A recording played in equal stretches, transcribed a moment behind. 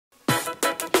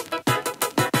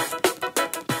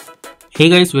Hey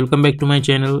guys, welcome back to my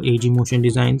channel AG Motion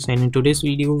Designs, and in today's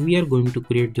video we are going to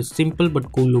create this simple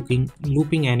but cool looking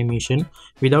looping animation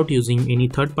without using any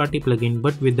third-party plugin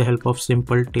but with the help of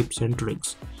simple tips and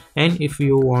tricks. And if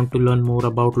you want to learn more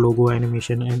about logo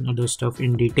animation and other stuff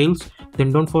in details,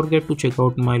 then don't forget to check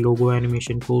out my logo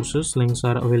animation courses. Links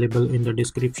are available in the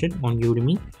description on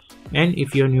Udemy. And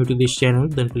if you are new to this channel,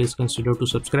 then please consider to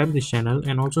subscribe this channel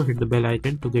and also hit the bell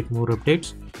icon to get more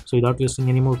updates. So without wasting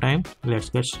any more time, let's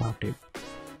get started.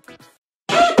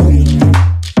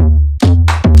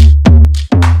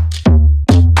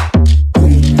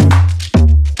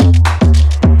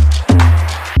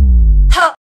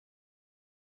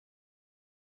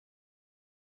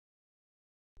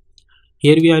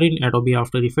 Here we are in Adobe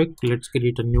After Effects. Let's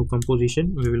create a new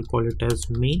composition. We will call it as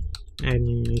main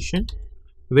animation.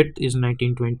 Width is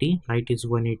 1920, height is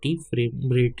 180, frame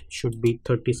rate should be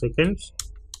 30 seconds.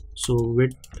 So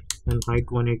width and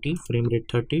height 180, frame rate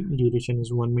 30, duration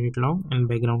is 1 minute long, and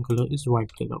background color is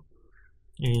white color.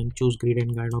 And choose grid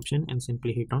and guide option and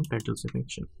simply hit on title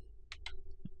selection.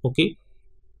 Okay,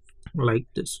 like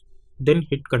this. Then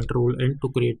hit Ctrl N to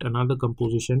create another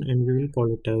composition, and we will call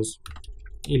it as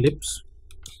ellipse,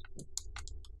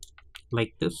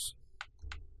 like this,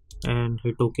 and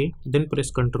hit OK. Then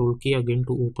press Ctrl key again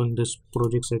to open this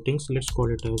project settings. Let's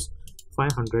call it as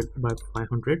 500 by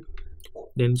 500.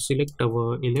 Then select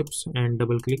our ellipse and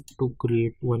double click to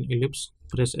create one ellipse.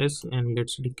 Press S and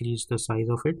let's decrease the size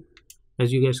of it.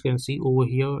 As you guys can see over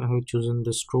here, I have chosen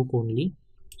the stroke only,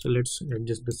 so let's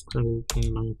adjust this to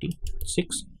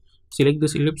 96. Select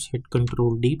this ellipse, hit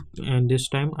Ctrl D, and this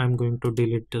time I'm going to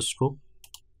delete the stroke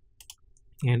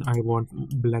and I want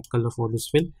black color for this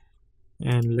fill,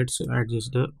 and let's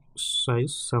adjust the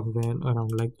size somewhere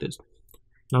around like this.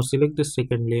 Now select the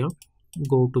second layer,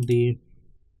 go to the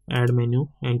add menu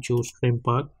and choose trim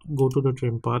path. Go to the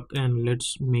trim path and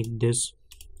let's make this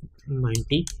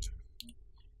 90.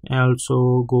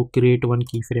 Also go create one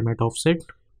keyframe at offset.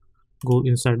 Go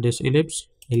inside this ellipse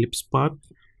path,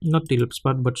 not ellipse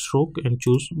path but stroke, and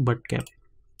choose butt cap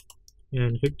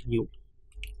and hit U.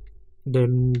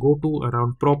 Then go to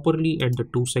around properly at the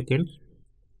 2 seconds.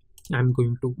 I'm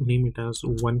going to name it as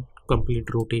one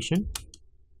complete rotation,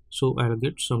 so I'll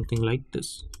get something like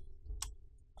this.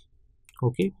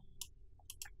 Okay,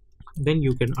 then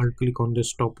you can alt click on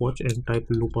this stopwatch and type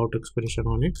loop out expression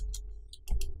on it.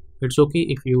 It's okay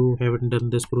if you haven't done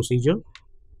this procedure,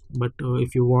 but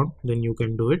if you want, then you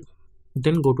can do it.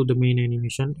 Then go to the main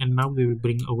animation, and now we will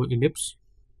bring our ellipse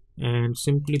and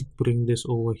simply bring this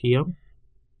over here.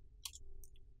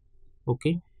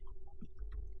 Okay,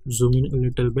 zoom in a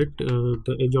little bit.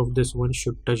 The edge of this one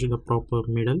should touch the proper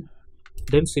middle.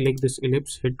 Then select this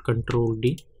ellipse, hit Ctrl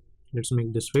D. Let's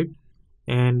make this fit,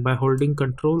 and by holding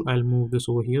Ctrl, I'll move this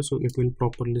over here so it will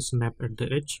properly snap at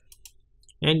the edge.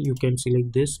 And you can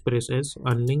select this, press S,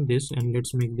 unlink this, and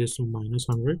let's make this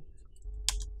 -100,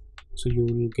 so you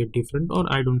will get different, or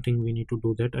I don't think we need to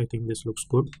do that. I think this looks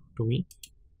good to me,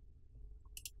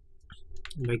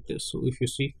 like this. So if you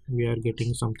see, we are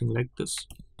getting something like this.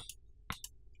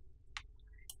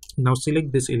 Now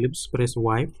select this ellipse, press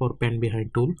Y for pen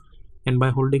behind tool, and by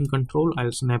holding Ctrl,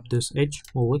 I'll snap this edge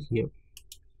over here.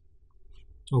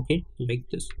 Okay, like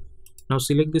this. Now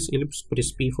select this ellipse,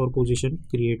 press P for position,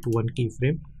 create one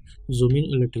keyframe, zoom in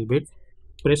a little bit,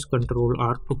 press Ctrl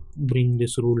R to bring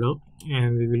this ruler,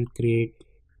 and we will create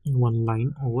one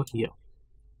line over here.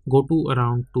 Go to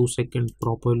around 2 seconds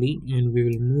properly, and we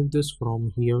will move this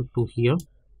from here to here.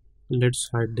 Let's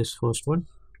hide this first one,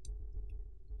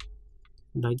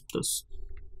 like this.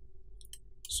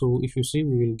 So if you see,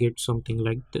 we will get something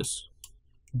like this.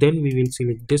 Then we will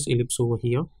select this ellipse over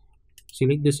here.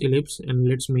 Select this ellipse and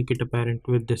let's make it apparent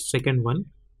with the second one.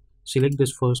 Select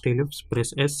this first ellipse,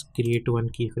 press S, create one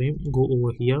keyframe, go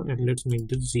over here and let's make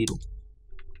this 0.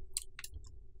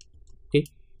 Okay,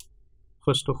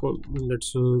 first of all,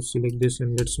 let's select this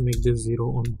and let's make this 0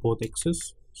 on both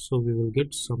axes, so we will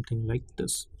get something like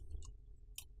this.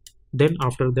 Then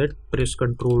after that, press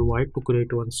Ctrl Y to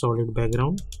create one solid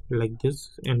background like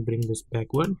this and bring this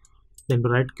backward. Then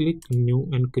right click new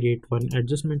and create one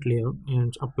adjustment layer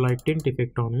and apply tint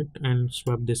effect on it and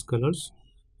swap these colors,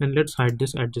 and let's hide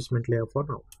this adjustment layer for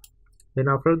now. Then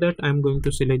after that, I'm going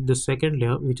to select the second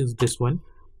layer, which is this one.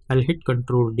 I'll hit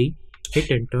Ctrl D,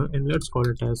 hit enter, and let's call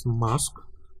it as mask.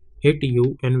 Hit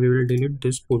U and we will delete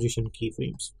this position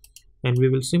keyframes, and we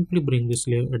will simply bring this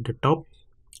layer at the top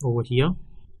over here.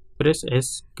 Press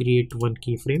S, create one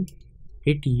keyframe,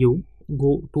 hit U,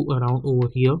 go to around over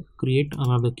here, create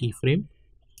another keyframe,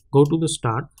 go to the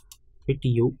start, hit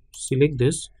U, select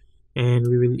this, and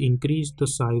we will increase the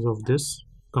size of this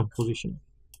composition.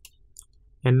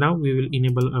 And now we will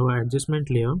enable our adjustment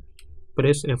layer.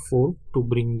 Press F4 to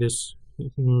bring this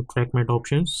track matte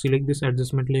options. Select this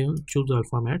adjustment layer, choose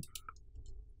alpha matte.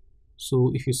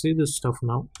 So if you see this stuff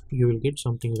now, you will get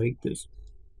something like this.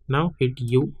 Now hit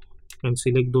U and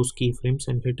select those keyframes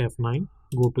and hit F9.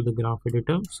 Go to the graph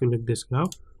editor, select this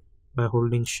graph. By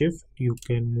holding shift, you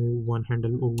can move one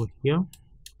handle over here.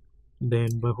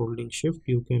 Then by holding shift,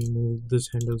 you can move this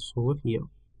handles over here.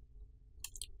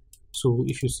 So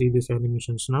if you see this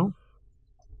animations now,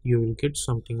 you will get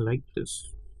something like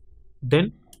this.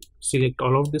 Then select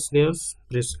all of these layers,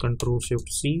 press Ctrl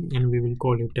Shift C, and we will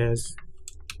call it as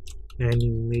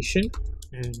animation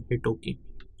and hit OK.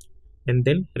 And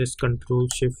then press Ctrl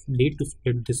Shift D to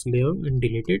split this layer and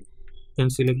delete it. Then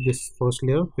select this first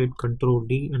layer, hit Ctrl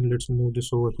D, and let's move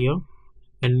this over here.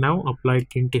 And now apply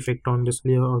tint effect on this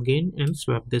layer again and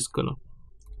swap this color.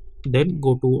 Then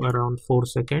go to around 4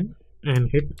 seconds and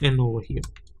hit N over here.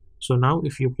 So now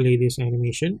if you play this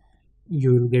animation,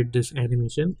 you will get this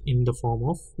animation in the form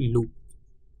of loop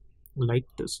like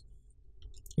this.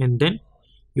 And then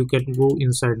you can go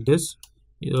inside this.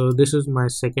 This is my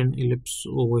second ellipse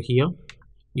over here.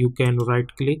 You can right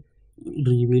click,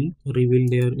 reveal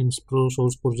layer in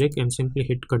source project, and simply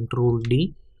hit Ctrl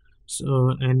D.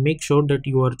 And make sure that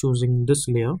you are choosing this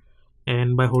layer,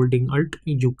 and by holding Alt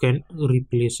you can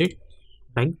replace it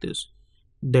like this.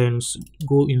 Then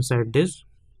go inside this,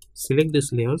 select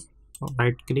this layer,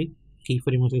 right click,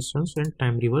 keyframe assistance, and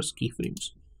time reverse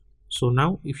keyframes. So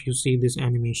now if you see this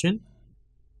animation,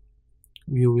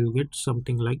 you will get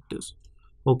something like this.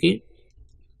 Okay,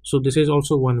 so this is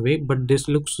also one way, but this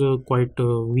looks quite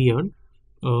weird.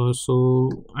 So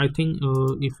I think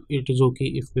if it is okay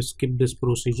if we skip this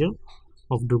procedure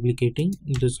of duplicating.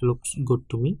 This looks good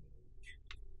to me.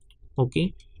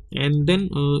 Okay, and then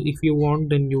if you want,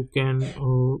 then you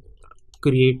can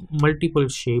create multiple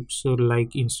shapes.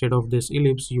 Like instead of this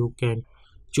ellipse, you can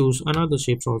choose another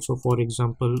shapes also. For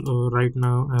example, right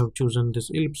now I have chosen this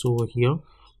ellipse over here.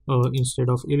 Instead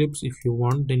of ellipse, if you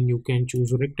want, then you can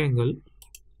choose rectangle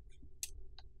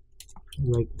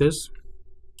like this.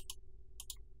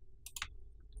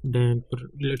 Then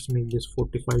let's make this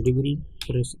 45°,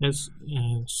 press S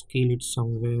and scale it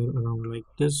somewhere around like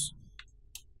this.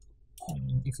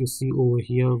 And if you see over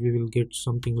here, we will get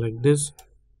something like this.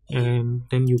 And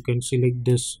then you can select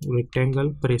this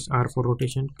rectangle, press R for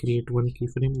rotation, create one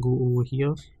keyframe, go over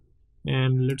here,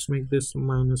 and let's make this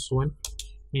 -1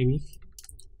 maybe.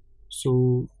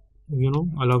 So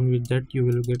along with that you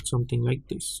will get something like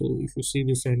this. So if you see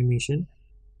this animation,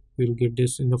 you will get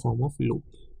this in the form of loop.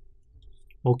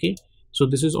 Okay, so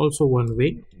this is also one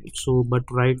way. So but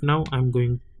right now I'm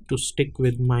going to stick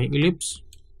with my ellipse,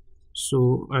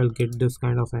 so I'll get this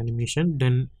kind of animation.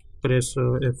 Then press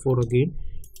F4 again,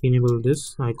 enable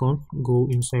this icon, go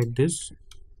inside this,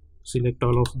 select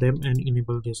all of them and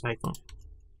enable this icon.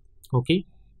 Okay,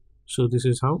 so this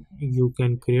is how you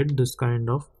can create this kind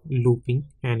of looping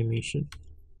animation.